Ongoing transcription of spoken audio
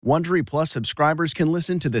Wondery Plus subscribers can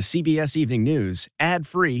listen to the CBS Evening News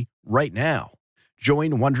ad-free right now.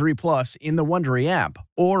 Join Wondery Plus in the Wondery app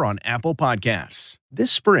or on Apple Podcasts.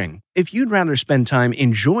 This spring, if you'd rather spend time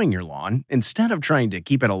enjoying your lawn instead of trying to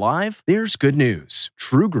keep it alive, there's good news.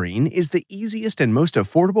 True Green is the easiest and most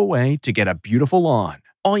affordable way to get a beautiful lawn.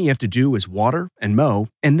 All you have to do is water and mow,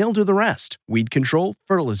 and they'll do the rest. Weed control,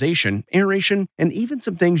 fertilization, aeration, and even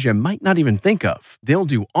some things you might not even think of. They'll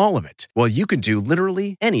do all of it, while you can do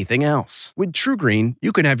literally anything else. With True Green,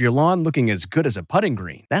 you can have your lawn looking as good as a putting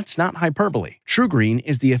green. That's not hyperbole. True Green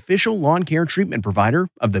is the official lawn care treatment provider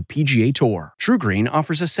of the PGA Tour. True Green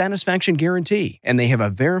offers a satisfaction guarantee, and they have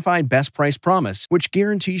a verified best price promise, which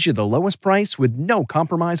guarantees you the lowest price with no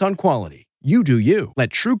compromise on quality. You do you. Let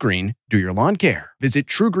True Green do your lawn care. Visit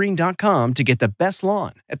truegreen.com to get the best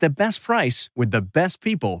lawn at the best price with the best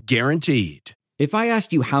people guaranteed. If I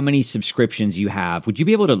asked you how many subscriptions you have, would you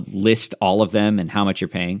be able to list all of them and how much you're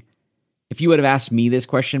paying? If you would have asked me this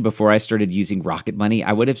question before I started using Rocket Money,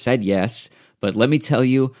 I would have said yes. But let me tell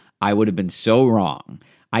you, I would have been so wrong.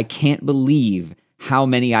 I can't believe how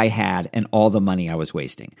many I had and all the money I was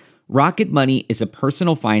wasting. Rocket Money is a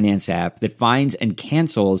personal finance app that finds and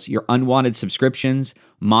cancels your unwanted subscriptions,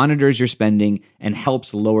 monitors your spending, and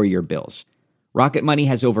helps lower your bills. Rocket Money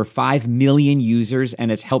has over 5 million users and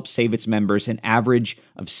has helped save its members an average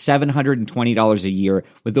of $720 a year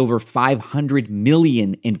with over 500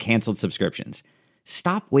 million in canceled subscriptions.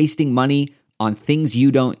 Stop wasting money on things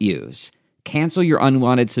you don't use. Cancel your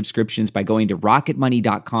unwanted subscriptions by going to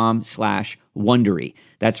rocketmoney.com/Wondery.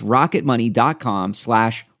 That's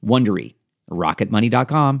rocketmoney.com/Wondery.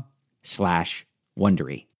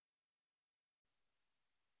 rocketmoney.com/Wondery.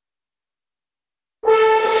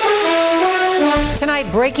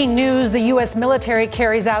 Tonight, breaking news, the U.S. military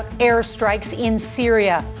carries out airstrikes in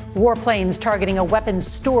Syria. Warplanes targeting a weapons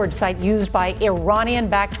storage site used by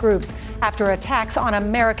Iranian-backed groups after attacks on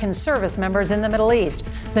American service members in the Middle East.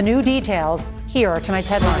 The new details, here are tonight's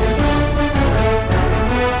headlines.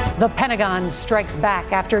 The Pentagon strikes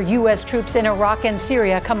back after U.S. troops in Iraq and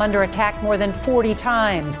Syria come under attack more than 40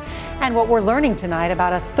 times. And what we're learning tonight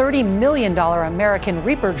about a $30 million American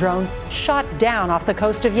Reaper drone shot down off the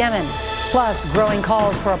coast of Yemen. Plus, growing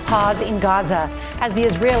calls for a pause in Gaza as the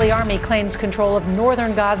Israeli army claims control of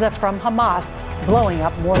northern Gaza from Hamas, blowing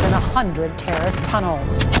up more than 100 terrorist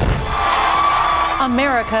tunnels.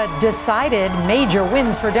 America decided major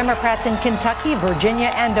wins for Democrats in Kentucky,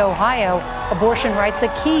 Virginia, and Ohio. Abortion rights a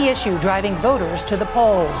key issue driving voters to the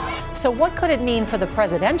polls. So what could it mean for the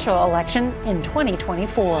presidential election in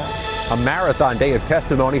 2024? A marathon day of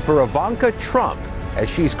testimony for Ivanka Trump as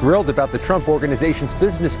she's grilled about the Trump Organization's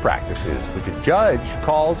business practices, which a judge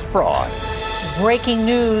calls fraud. Breaking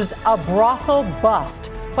news, a brothel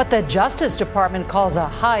bust. What the Justice Department calls a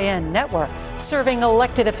high-end network, serving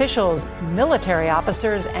elected officials, military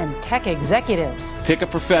officers, and tech executives. Pick a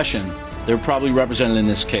profession. They're probably represented in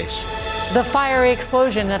this case. The fiery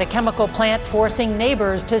explosion at a chemical plant forcing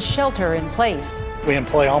neighbors to shelter in place. We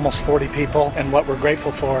employ almost 40 people, and what we're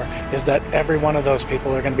grateful for is that every one of those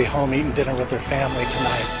people are going to be home eating dinner with their family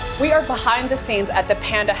tonight. We are behind the scenes at the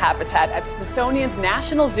panda habitat at Smithsonian's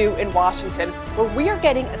National Zoo in Washington, where we are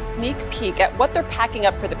getting a sneak peek at what they're packing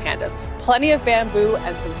up for the pandas. Plenty of bamboo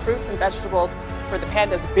and some fruits and vegetables for the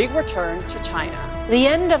pandas' big return to China. The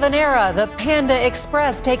end of an era. The Panda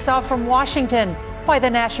Express takes off from Washington. Why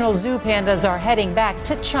the National Zoo pandas are heading back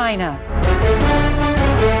to China.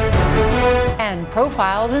 And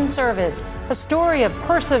profiles in service. A story of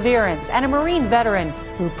perseverance and a Marine veteran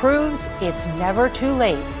who proves it's never too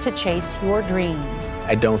late to chase your dreams.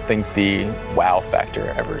 I don't think the wow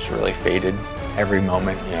factor ever has really faded. Every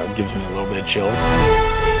moment, gives me a little bit of chills.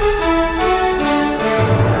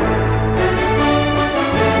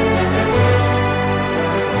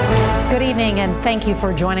 Good evening, and thank you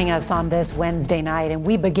for joining us on this Wednesday night. And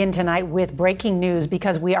we begin tonight with breaking news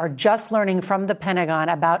because we are just learning from the Pentagon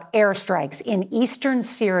about airstrikes in eastern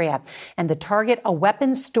Syria and the target a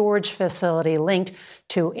weapons storage facility linked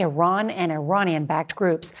to Iran and Iranian-backed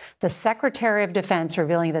groups. The Secretary of Defense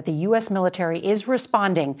revealing that the U.S. military is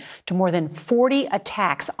responding to more than 40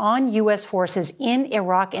 attacks on U.S. forces in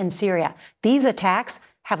Iraq and Syria. These attacks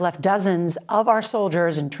have left dozens of our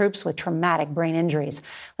soldiers and troops with traumatic brain injuries.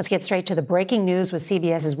 Let's get straight to the breaking news with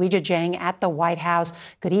CBS's Weijia Jiang at the White House.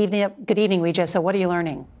 Good evening, Weijia. So what are you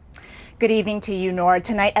learning? Good evening to you, Norah.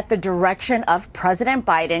 Tonight, at the direction of President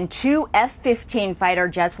Biden, 2 F-15 fighter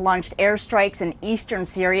jets launched airstrikes in eastern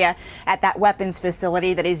Syria at that weapons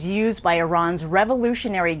facility that is used by Iran's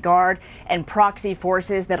Revolutionary Guard and proxy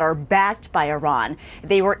forces that are backed by Iran.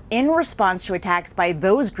 They were in response to attacks by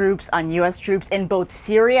those groups on U.S. troops in both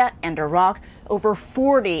Syria and Iraq. over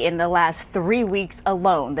 40 in the last 3 weeks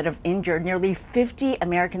alone that have injured nearly 50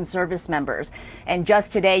 American service members. And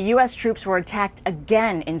just today, U.S. troops were attacked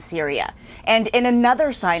again in Syria. And in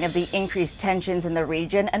another sign of the increased tensions in the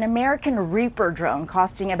region, an American Reaper drone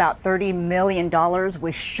costing about $30 million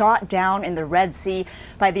was shot down in the Red Sea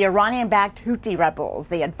by the Iranian-backed Houthi rebels.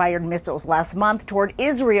 They had fired missiles last month toward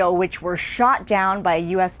Israel, which were shot down by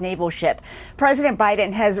a U.S. naval ship. President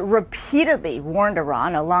Biden has repeatedly warned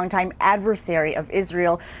Iran, a longtime adversary of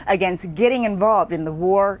Israel, against getting involved in the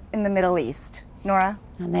war in the Middle East. Norah?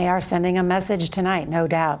 And they are sending a message tonight, no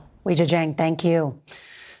doubt. Weijia Jiang, thank you.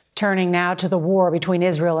 Turning now to the war between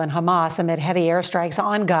Israel and Hamas amid heavy airstrikes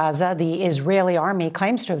on Gaza, the Israeli army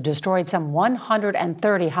claims to have destroyed some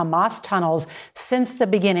 130 Hamas tunnels since the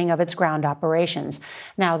beginning of its ground operations.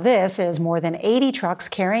 Now, this is more than 80 trucks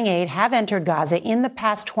carrying aid have entered Gaza in the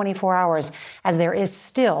past 24 hours, as there is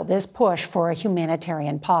still this push for a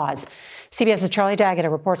humanitarian pause. CBS's Charlie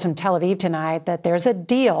Daggett reports from Tel Aviv tonight that there was a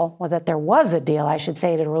deal,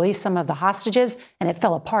 to release some of the hostages, and it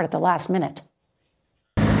fell apart at the last minute.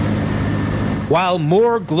 While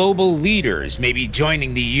more global leaders may be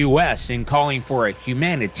joining the U.S. in calling for a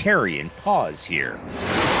humanitarian pause here.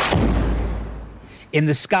 In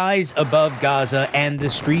the skies above Gaza and the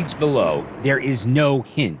streets below, there is no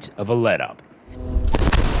hint of a let-up.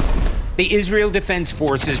 The Israel Defense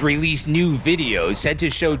Forces released new videos said to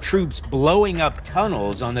show troops blowing up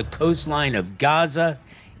tunnels on the coastline of Gaza,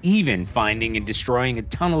 even finding and destroying a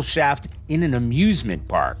tunnel shaft in an amusement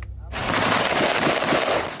park.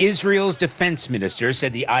 Israel's defense minister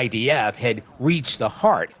said the IDF had reached the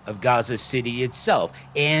heart of Gaza City itself,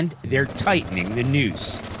 and they're tightening the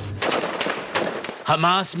noose.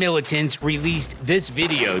 Hamas militants released this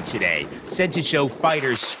video today, said to show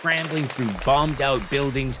fighters scrambling through bombed-out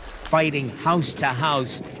buildings, fighting house to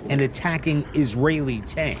house, and attacking Israeli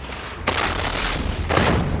tanks.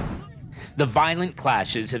 The violent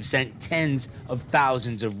clashes have sent tens of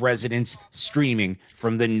thousands of residents streaming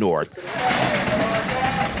from the north.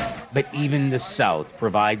 But even the south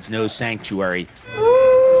provides no sanctuary.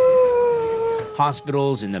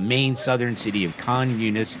 Hospitals in the main southern city of Khan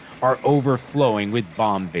Yunis are overflowing with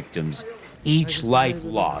bomb victims. Each life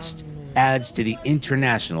lost adds to the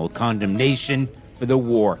international condemnation for the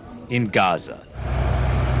war in Gaza.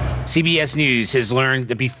 CBS News has learned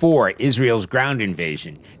that before Israel's ground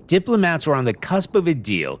invasion, diplomats were on the cusp of a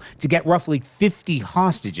deal to get roughly 50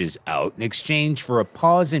 hostages out in exchange for a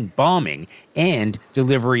pause in bombing and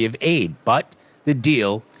delivery of aid, but the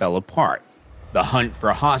deal fell apart. The hunt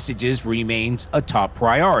for hostages remains a top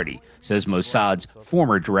priority, says Mossad's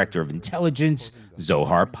former director of intelligence,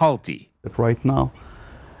 Zohar Palti. Right now,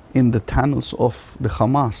 in the tunnels of the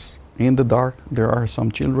Hamas, in the dark, there are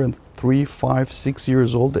some children, 3, 5, 6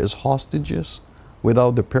 years old, as hostages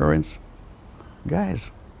without the parents.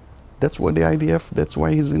 Guys, that's why the IDF, that's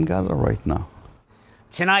why he's in Gaza right now.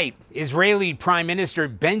 Tonight, Israeli Prime Minister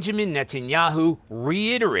Benjamin Netanyahu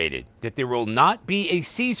reiterated that there will not be a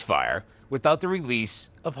ceasefire without the release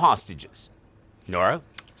of hostages. Norah?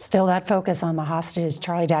 Still that focus on the hostages.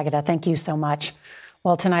 Charlie Daggett, thank you so much.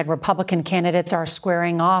 Well, tonight, Republican candidates are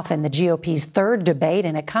squaring off in the GOP's third debate,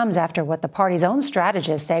 and it comes after what the party's own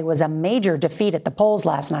strategists say was a major defeat at the polls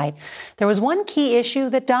last night. There was one key issue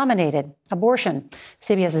that dominated: abortion.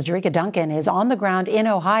 CBS's Jerika Duncan is on the ground in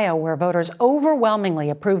Ohio, where voters overwhelmingly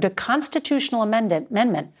approved a constitutional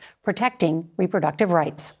amendment protecting reproductive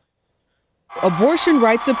rights. Abortion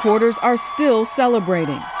rights supporters are still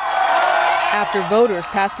celebrating after voters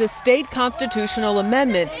passed a state constitutional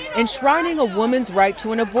amendment enshrining a woman's right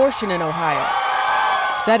to an abortion in Ohio,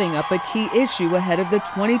 setting up a key issue ahead of the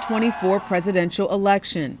 2024 presidential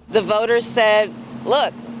election. The voters said,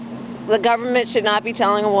 look, the government should not be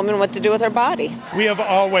telling a woman what to do with her body. We have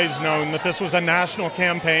always known that this was a national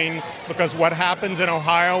campaign because what happens in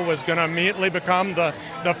Ohio was going to immediately become the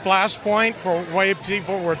flashpoint for the way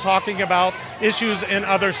people were talking about issues in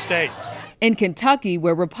other states. In Kentucky,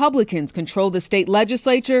 where Republicans control the state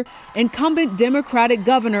legislature, incumbent Democratic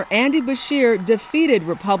Governor Andy Beshear defeated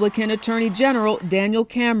Republican Attorney General Daniel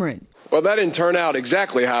Cameron. Well, that didn't turn out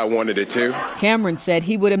exactly how I wanted it to. Cameron said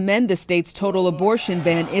he would amend the state's total abortion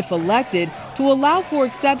ban if elected to allow for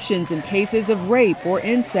exceptions in cases of rape or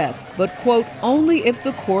incest, but, quote, only if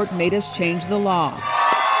the court made us change the law.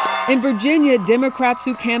 In Virginia, Democrats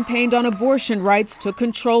who campaigned on abortion rights took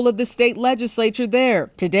control of the state legislature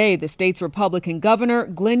there. Today, the state's Republican governor,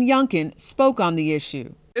 Glenn Youngkin, spoke on the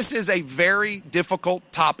issue. This is a very difficult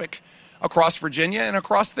topic across Virginia and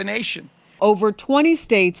across the nation. Over 20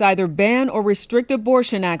 states either ban or restrict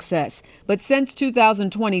abortion access. But since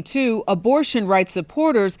 2022, abortion rights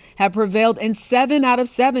supporters have prevailed in 7 out of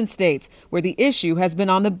 7 states where the issue has been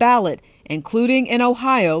on the ballot, including in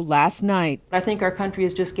Ohio last night. I think our country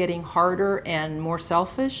is just getting harder and more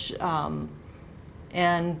selfish,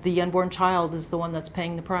 and the unborn child is the one that's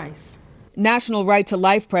paying the price. National Right to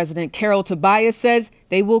Life President Carol Tobias says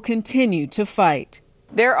they will continue to fight.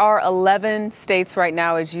 There are 11 states right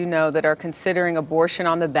now, as you know, that are considering abortion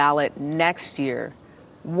on the ballot next year.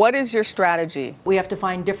 What is your strategy? We have to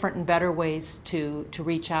find different and better ways to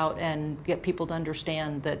reach out and get people to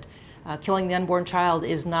understand that killing the unborn child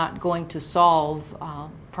is not going to solve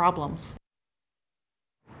problems.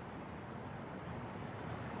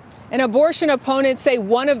 And abortion opponents say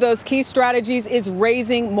one of those key strategies is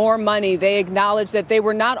raising more money. They acknowledge that they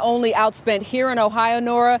were not only outspent here in Ohio,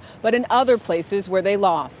 Norah, but in other places where they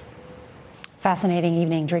lost. Fascinating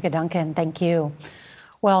evening, Drika Duncan. Thank you.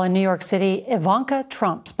 Well, in New York City, Ivanka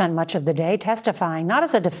Trump spent much of the day testifying, not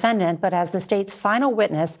as a defendant, but as the state's final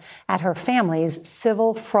witness at her family's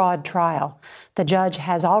civil fraud trial. The judge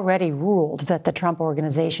has already ruled that the Trump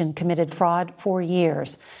organization committed fraud for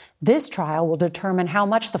years. This trial will determine how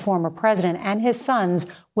much the former president and his sons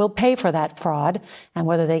will pay for that fraud and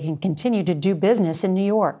whether they can continue to do business in New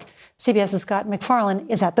York. CBS's Scott McFarlane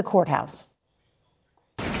is at the courthouse.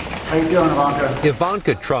 How you doing, Ivanka?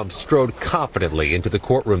 Ivanka Trump strode confidently into the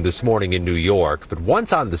courtroom this morning in New York, but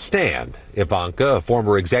once on the stand, Ivanka, a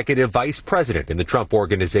former executive vice president in the Trump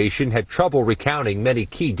organization, had trouble recounting many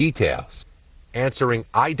key details. Answering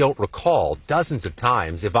 "I don't recall" dozens of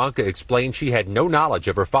times, Ivanka explained she had no knowledge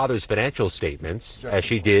of her father's financial statements, as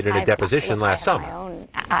she did in a deposition last summer.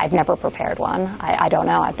 I've never prepared one. I don't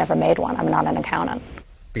know. I've never made one. I'm not an accountant.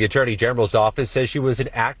 The Attorney General's office says she was an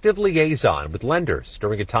active liaison with lenders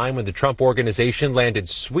during a time when the Trump organization landed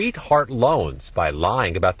sweetheart loans by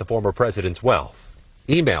lying about the former president's wealth.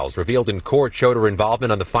 Emails revealed in court showed her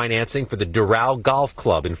involvement on the financing for the Doral Golf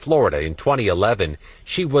Club in Florida in 2011.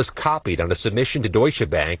 She was copied on a submission to Deutsche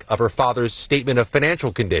Bank of her father's statement of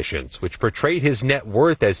financial conditions, which portrayed his net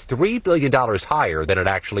worth as $3 billion higher than it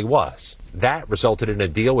actually was. That resulted in a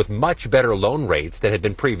deal with much better loan rates than had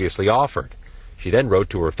been previously offered. She then wrote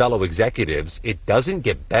to her fellow executives, "It doesn't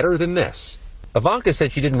get better than this." Ivanka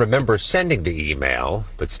said she didn't remember sending the email,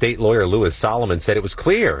 but state lawyer Louis Solomon said it was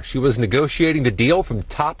clear she was negotiating the deal from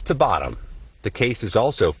top to bottom. The case has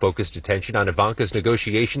also focused attention on Ivanka's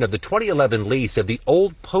negotiation of the 2011 lease of the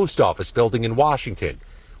old post office building in Washington,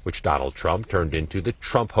 which Donald Trump turned into the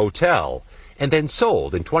Trump Hotel and then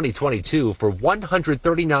sold in 2022 for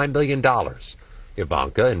 $139 million.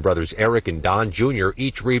 Ivanka and brothers Eric and Don Jr.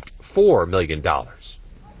 each reaped $4 million.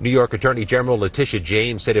 New York Attorney General Letitia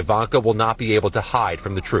James said Ivanka will not be able to hide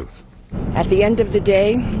from the truth. At the end of the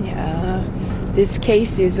day, this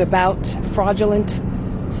case is about fraudulent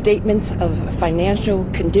statements of financial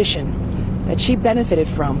condition that she benefited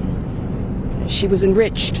from. She was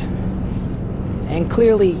enriched. And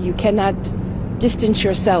clearly you cannot distance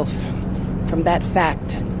yourself from that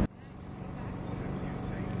fact.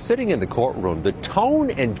 Sitting in the courtroom, the tone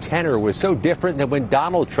and tenor was so different than when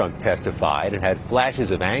Donald Trump testified and had flashes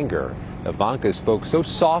of anger. Ivanka spoke so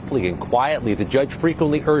softly and quietly, the judge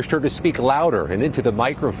frequently urged her to speak louder and into the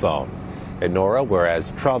microphone. And Norah,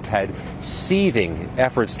 whereas Trump had seething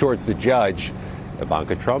efforts towards the judge,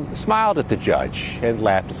 Ivanka Trump smiled at the judge and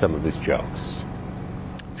laughed at some of his jokes.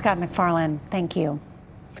 Scott McFarlane, thank you.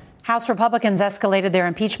 House Republicans escalated their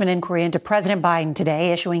impeachment inquiry into President Biden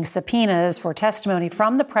today, issuing subpoenas for testimony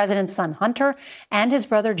from the president's son Hunter and his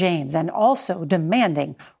brother James, and also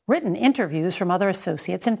demanding written interviews from other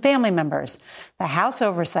associates and family members. The House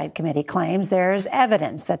Oversight Committee claims there's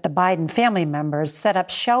evidence that the Biden family members set up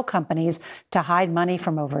shell companies to hide money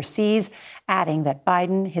from overseas, adding that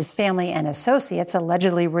Biden, his family, and associates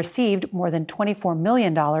allegedly received more than $24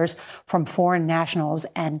 million from foreign nationals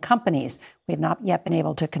and companies. We have not yet been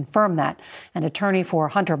able to confirm that. An attorney for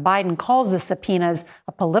Hunter Biden calls the subpoenas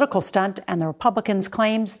a political stunt and the Republicans'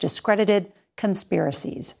 claims discredited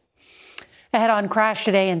conspiracies. A head-on crash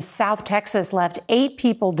today in South Texas left 8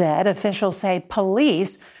 people dead. Officials say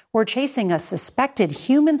police were chasing a suspected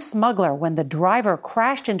human smuggler when the driver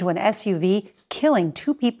crashed into an SUV, killing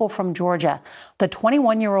 2 people from Georgia. The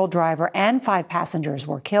 21-year-old driver and 5 passengers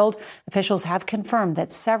were killed. Officials have confirmed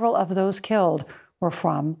that several of those killed were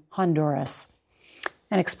from Honduras.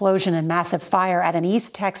 An explosion and massive fire at an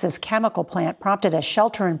East Texas chemical plant prompted a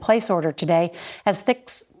shelter-in-place order today as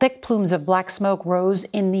thick plumes of black smoke rose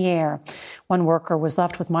in the air. One worker was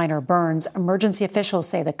left with minor burns. Emergency officials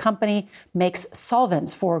say the company makes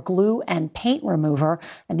solvents for glue and paint remover.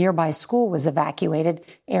 A nearby school was evacuated.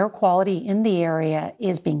 Air quality in the area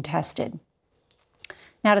is being tested.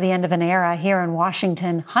 Now to the end of an era here in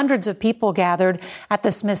Washington. Hundreds of people gathered at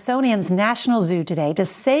the Smithsonian's National Zoo today to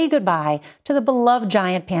say goodbye to the beloved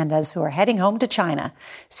giant pandas who are heading home to China.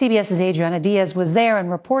 CBS's Adriana Diaz was there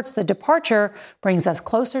and reports the departure brings us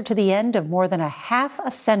closer to the end of more than a half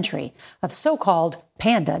a century of so-called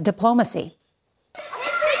panda diplomacy.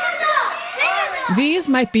 These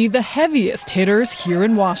might be the heaviest hitters here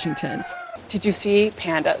in Washington. Did you see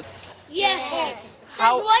pandas? Yes.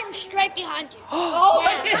 There's one straight behind you.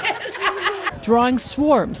 Drawing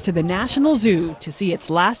swarms to the National Zoo to see its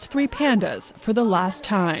last 3 pandas for the last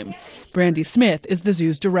time. Brandy Smith is the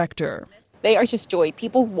zoo's director. They are just joy.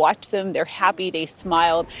 People watch them, they're happy, they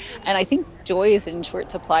smile. And I think joy is in short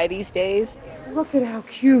supply these days. Look at how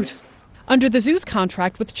cute. Under the zoo's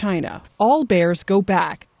contract with China, all bears go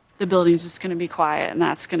back. The building's just going to be quiet, and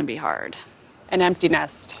that's going to be hard. An empty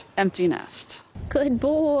nest. Empty nest. Good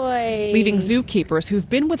boy. Leaving zookeepers who've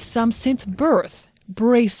been with some since birth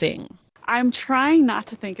bracing. I'm trying not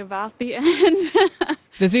to think about the end.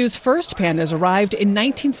 The zoo's first pandas arrived in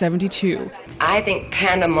 1972. I think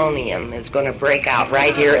pandemonium is going to break out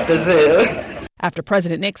right here at the zoo. After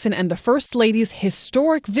President Nixon and the First Lady's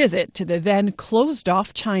historic visit to the then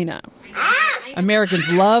closed-off China.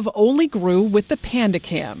 Americans' love only grew with the Panda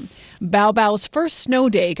Cam. Bao Bao's first snow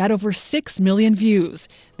day got over 6 million views.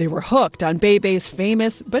 They were hooked on Beibei's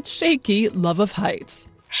famous but shaky love of heights.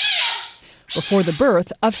 Before the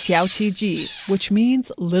birth of Xiao Qiji, which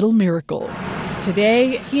means little miracle.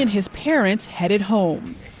 Today, he and his parents headed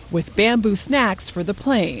home with bamboo snacks for the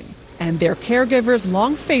plane. And their caregivers'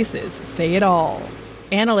 long faces say it all.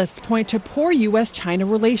 Analysts point to poor U.S.-China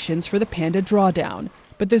relations for the panda drawdown,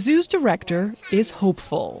 but the zoo's director is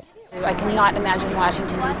hopeful. I cannot imagine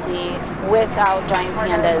Washington, D.C. without giant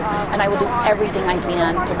pandas, and I will do everything I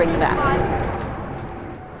can to bring them back.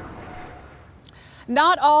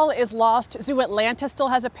 Not all is lost. Zoo Atlanta still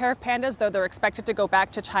has a pair of pandas, though they're expected to go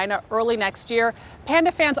back to China early next year. Panda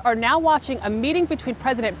fans are now watching a meeting between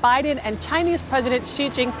President Biden and Chinese President Xi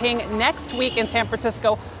Jinping next week in San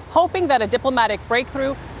Francisco, hoping that a diplomatic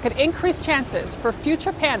breakthrough could increase chances for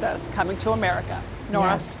future pandas coming to America.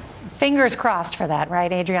 Norah? Yes. Fingers crossed for that,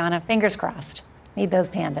 right, Adriana? Fingers crossed. Need those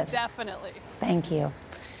pandas. Definitely. Thank you.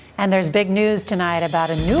 And there's big news tonight about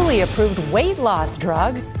a newly approved weight loss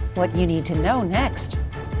drug. What you need to know next.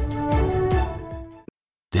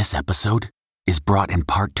 This episode is brought in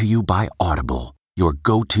part to you by Audible, your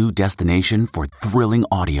go-to destination for thrilling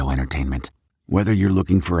audio entertainment. Whether you're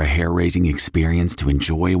looking for a hair-raising experience to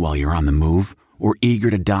enjoy while you're on the move or eager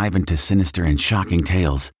to dive into sinister and shocking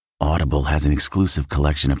tales, Audible has an exclusive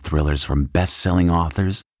collection of thrillers from best-selling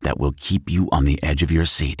authors that will keep you on the edge of your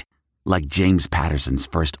seat. Like James Patterson's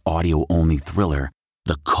first audio-only thriller,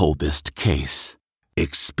 The Coldest Case.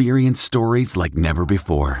 Experience stories like never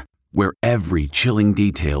before, where every chilling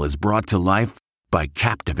detail is brought to life by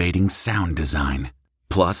captivating sound design.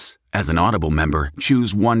 Plus, as an Audible member,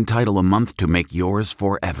 choose one title a month to make yours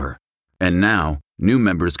forever. And now, new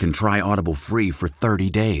members can try Audible free for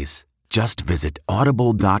 30 days. Just visit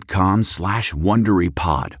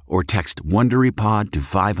audible.com/WonderyPod or text WonderyPod to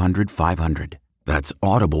 500-500. That's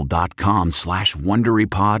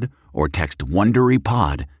audible.com/WonderyPod or text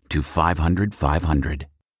WonderyPod to 500-500.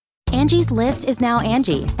 Angie's List is now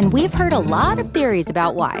Angie, and we've heard a lot of theories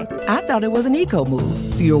about why. I thought it was an eco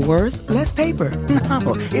move. Fewer words, less paper.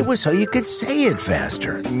 No, it was so you could say it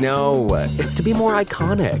faster. No, it's to be more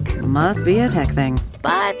iconic. Must be a tech thing.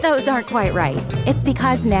 But those aren't quite right. It's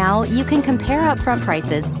because now you can compare upfront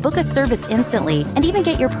prices, book a service instantly, and even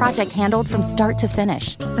get your project handled from start to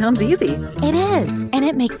finish. Sounds easy. It is, and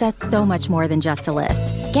it makes us so much more than just a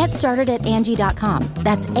list. Get started at Angie.com.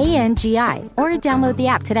 That's ANGI, or download the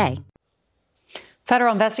app today.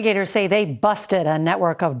 Federal investigators say they busted a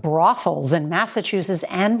network of brothels in Massachusetts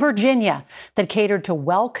and Virginia that catered to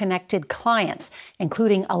well-connected clients,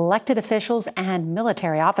 including elected officials and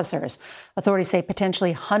military officers. Authorities say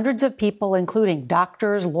potentially hundreds of people, including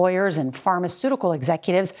doctors, lawyers, and pharmaceutical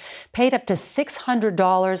executives, paid up to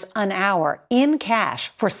 $600 an hour in cash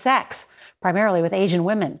for sex, primarily with Asian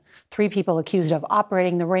women. 3 people accused of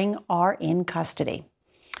operating the ring are in custody.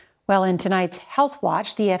 Well, in tonight's Health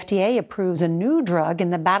Watch, the FDA approves a new drug in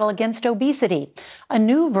the battle against obesity. A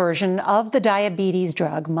new version of the diabetes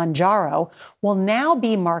drug, Mounjaro, will now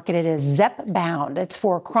be marketed as Zepbound. It's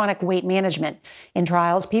for chronic weight management. In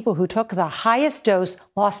trials, people who took the highest dose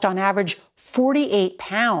lost on average 48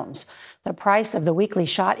 pounds. The price of the weekly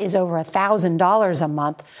shot is over $1,000 a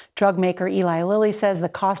month. Drug maker Eli Lilly says the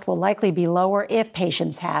cost will likely be lower if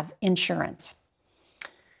patients have insurance.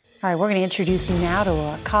 All right, we're going to introduce you now to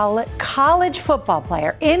a college football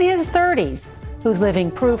player in his 30s who's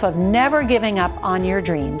living proof of never giving up on your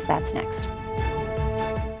dreams. That's next.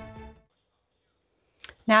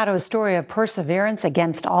 Now to a story of perseverance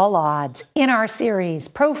against all odds. In our series,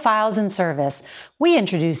 Profiles in Service, we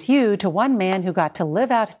introduce you to one man who got to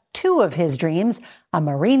live out two of his dreams, a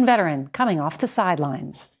Marine veteran coming off the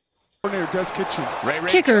sidelines.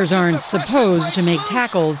 Kickers aren't supposed to make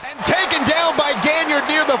tackles. And taken down by Ganyard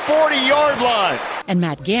near the 40-yard line. And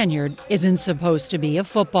Matt Ganyard isn't supposed to be a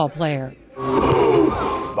football player.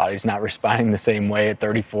 Body's not responding the same way at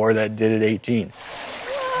 34 that it did at 18.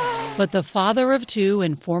 But the father of two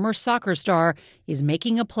and former soccer star is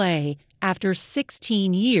making a play after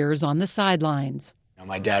 16 years on the sidelines.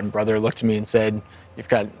 My dad and brother looked at me and said, "You've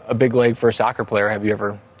got a big leg for a soccer player. Have you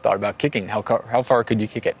ever thought about kicking? How far could you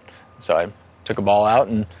kick it?" So I took a ball out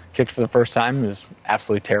and kicked for the first time. It was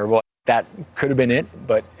absolutely terrible. That could have been it,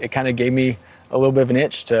 but it kind of gave me a little bit of an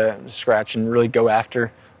itch to scratch and really go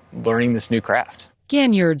after learning this new craft.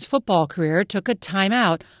 Ganyard's football career took a time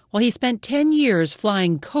out while he spent 10 years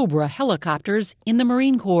flying Cobra helicopters in the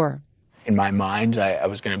Marine Corps. In my mind, I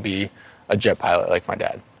was going to be a jet pilot like my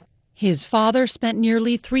dad. His father spent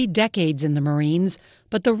nearly 3 decades in the Marines,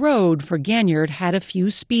 but the road for Ganyard had a few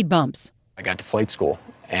speed bumps. I got to flight school,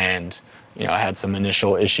 and I had some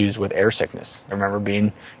initial issues with air sickness. I remember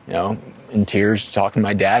being, in tears talking to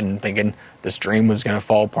my dad and thinking this dream was going to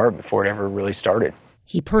fall apart before it ever really started.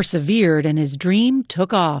 He persevered, and his dream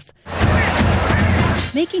took off,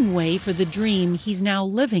 making way for the dream he's now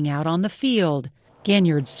living out on the field.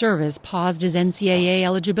 Ganyard's service paused his NCAA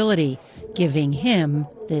eligibility, giving him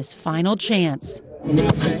this final chance.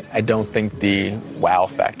 I don't think the wow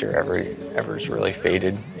factor ever is really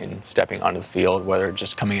faded in stepping onto the field, whether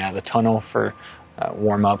just coming out of the tunnel for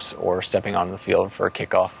warm-ups or stepping onto the field for a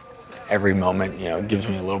kickoff. Every moment, gives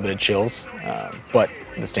me a little bit of chills, but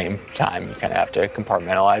at the same time, you kind of have to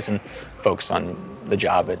compartmentalize and focus on the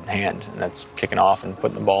job at hand, and that's kicking off and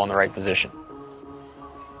putting the ball in the right position.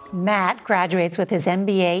 Matt graduates with his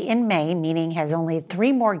MBA in May, meaning has only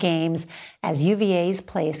 3 more games as UVA's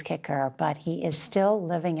place kicker, but he is still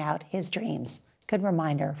living out his dreams. Good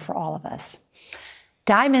reminder for all of us.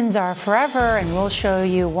 Diamonds are forever, and we'll show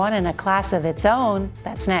you one in a class of its own.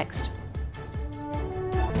 That's next.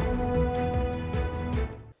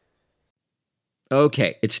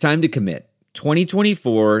 Okay, it's time to commit.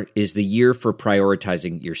 2024 is the year for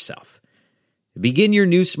prioritizing yourself. Begin your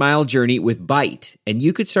new smile journey with Byte, and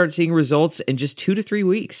you could start seeing results in just 2 to 3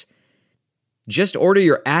 weeks. Just order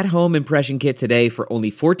your at-home impression kit today for only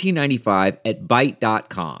 $14.95 at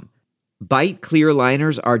Byte.com. Byte clear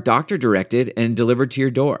liners are doctor-directed and delivered to your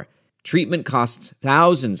door. Treatment costs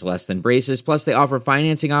thousands less than braces, plus they offer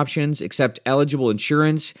financing options, accept eligible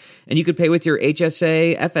insurance, and you could pay with your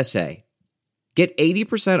HSA, FSA. Get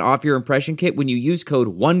 80% off your impression kit when you use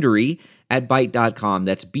code WONDERY at Byte.com.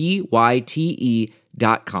 That's BYTE.com.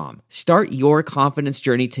 Start your confidence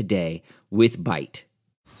journey today with Byte.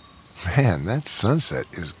 Man, that sunset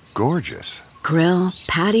is gorgeous. Grill,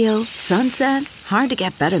 patio, sunset. Hard to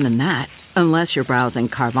get better than that. Unless you're browsing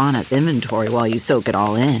Carvana's inventory while you soak it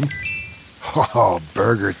all in. Oh,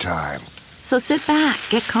 burger time. So sit back,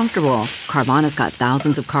 get comfortable. Carvana's got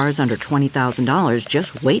thousands of cars under $20,000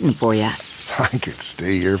 just waiting for you. I could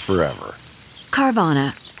stay here forever.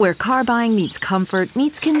 Carvana, where car buying meets comfort,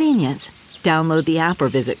 meets convenience. Download the app or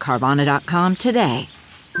visit Carvana.com today.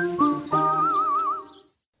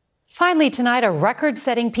 Finally tonight, a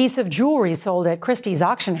record-setting piece of jewelry sold at Christie's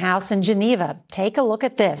auction house in Geneva. Take a look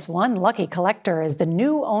at this. One lucky collector is the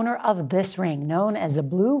new owner of this ring, known as the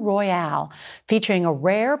Blue Royale, featuring a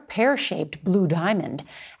rare pear-shaped blue diamond.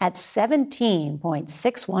 At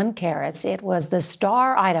 17.61 carats, it was the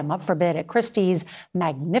star item up for bid at Christie's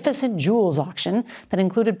magnificent jewels auction that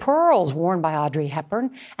included pearls worn by Audrey Hepburn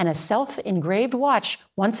and a self-engraved watch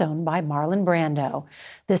once owned by Marlon Brando.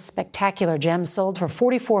 This spectacular gem sold for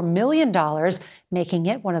 $44 million, making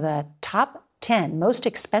it one of the top 10 most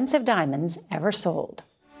expensive diamonds ever sold.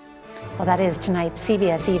 Well, that is tonight's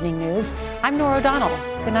CBS Evening News. I'm Norah O'Donnell.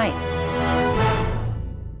 Good night.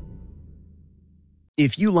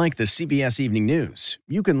 If you like the CBS Evening News,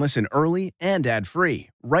 you can listen early and ad-free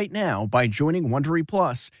right now by joining Wondery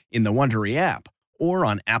Plus in the Wondery app or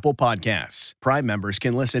on Apple Podcasts. Prime members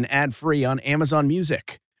can listen ad-free on Amazon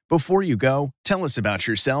Music. Before you go, tell us about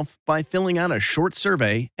yourself by filling out a short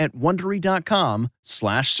survey at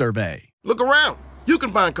Wondery.com/survey. Look around. You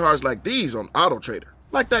can find cars like these on AutoTrader,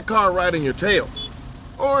 like that car riding your tail.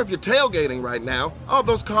 Or if you're tailgating right now, all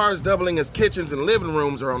those cars doubling as kitchens and living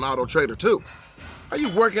rooms are on AutoTrader too. Are you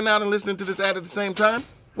working out and listening to this ad at the same time?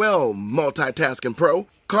 Well, multitasking pro,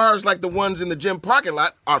 cars like the ones in the gym parking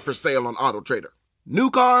lot are for sale on AutoTrader. New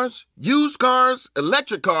cars, used cars,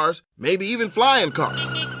 electric cars, maybe even flying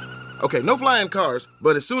cars. Okay, no flying cars,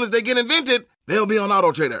 but as soon as they get invented, they'll be on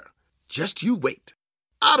AutoTrader. Just you wait.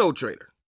 AutoTrader.